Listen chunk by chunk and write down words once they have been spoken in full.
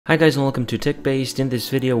Hi guys and welcome to TechBased. In this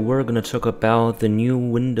video we're going to talk about the new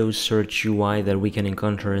Windows search UI that we can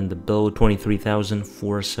encounter in the build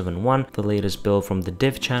 23471, the latest build from the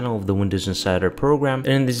dev channel of the Windows Insider program.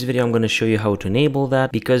 And in this video I'm going to show you how to enable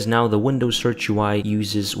that, because now the Windows search UI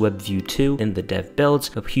uses WebView 2 in the dev builds.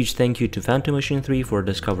 A huge thank you to PhantomMachine3 for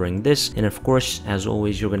discovering this, and of course, as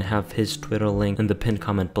always, you're going to have his Twitter link in the pinned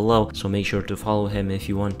comment below, so make sure to follow him if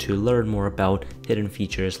you want to learn more about hidden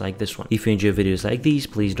features like this one. If you enjoy videos like these,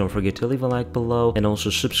 please don't forget to leave a like below and also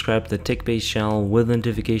subscribe to the TechBased channel with the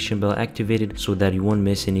notification bell activated so that you won't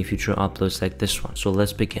miss any future uploads like this one. So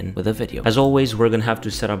let's begin with the video. As always, we're gonna have to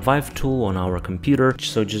set up Vive Tool on our computer,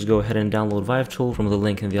 so just go ahead and download Vive Tool from the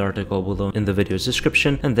link in the article below in the video's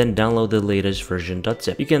description, and then download the latest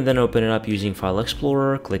version.zip. You can then open it up using File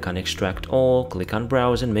Explorer, click on Extract All, click on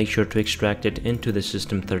Browse, and make sure to extract it into the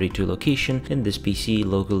System32 location in this PC,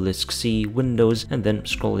 local disk C, Windows, and then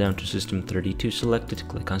scroll down to System32 selected,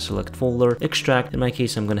 click on Select Folder, Extract. In my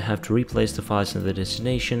case, I'm going to have to replace the files in the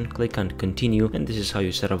destination, click on Continue, and this is how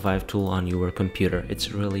you set up Vive Tool on your computer.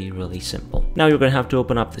 It's really simple. Now you're going to have to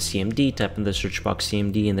open up the CMD, type in the search box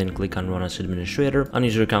CMD, and then click on Run as Administrator. On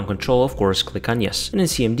User Account Control, of course, click on Yes. And in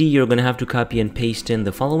CMD, you're going to have to copy and paste in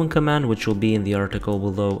the following command, which will be in the article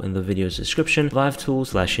below in the video's description: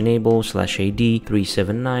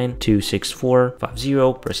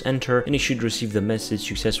 vivetool/enable/AD379264550. Press Enter, and you should receive the message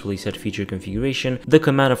 "Successfully set feature configuration." The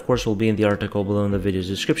command, of course, will be in the article below in the video's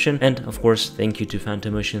description. And of course, thank you to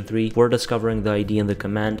PhantomMachine3 for discovering the ID in the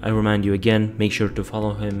command. I remind you again, make sure to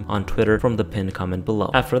follow him on Twitter from the pinned comment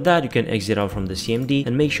below. After that, you can exit out from the CMD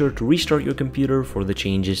and make sure to restart your computer for the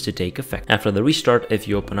changes to take effect. After the restart, if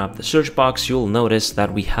you open up the search box, you'll notice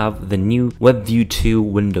that we have the new WebView 2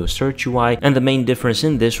 Windows search UI, and the main difference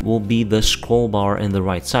in this will be the scroll bar in the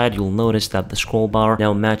right side. You'll notice that the scroll bar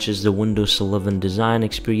now matches the Windows 11 design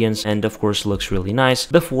experience, and of course looks really nice.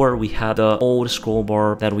 Before, we had the old scroll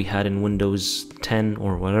bar that we had in Windows 10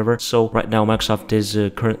 or whatever. So right now Microsoft is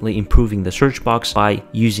currently improving the search box by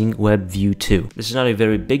using WebView 2. This is not a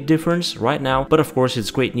very big difference right now, but of course it's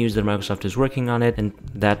great news that Microsoft is working on it and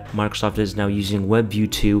that Microsoft is now using WebView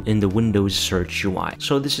 2 in the Windows search UI.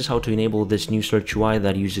 So this is how to enable this new search UI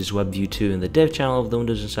that uses WebView 2 in the dev channel of the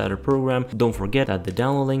Windows Insider program. Don't forget that the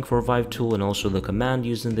download link for Vive Tool and also the command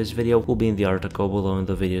used in this video will be in the article below in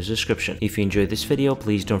the video's description. If you enjoyed this video,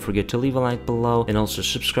 please don't forget to leave a like below and also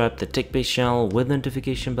subscribe to the TechBased channel with the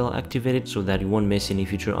notification bell activated so that you won't miss any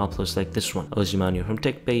future uploads like this one. I was Emmanuel from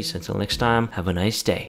TechBased. Until next time, have a nice day.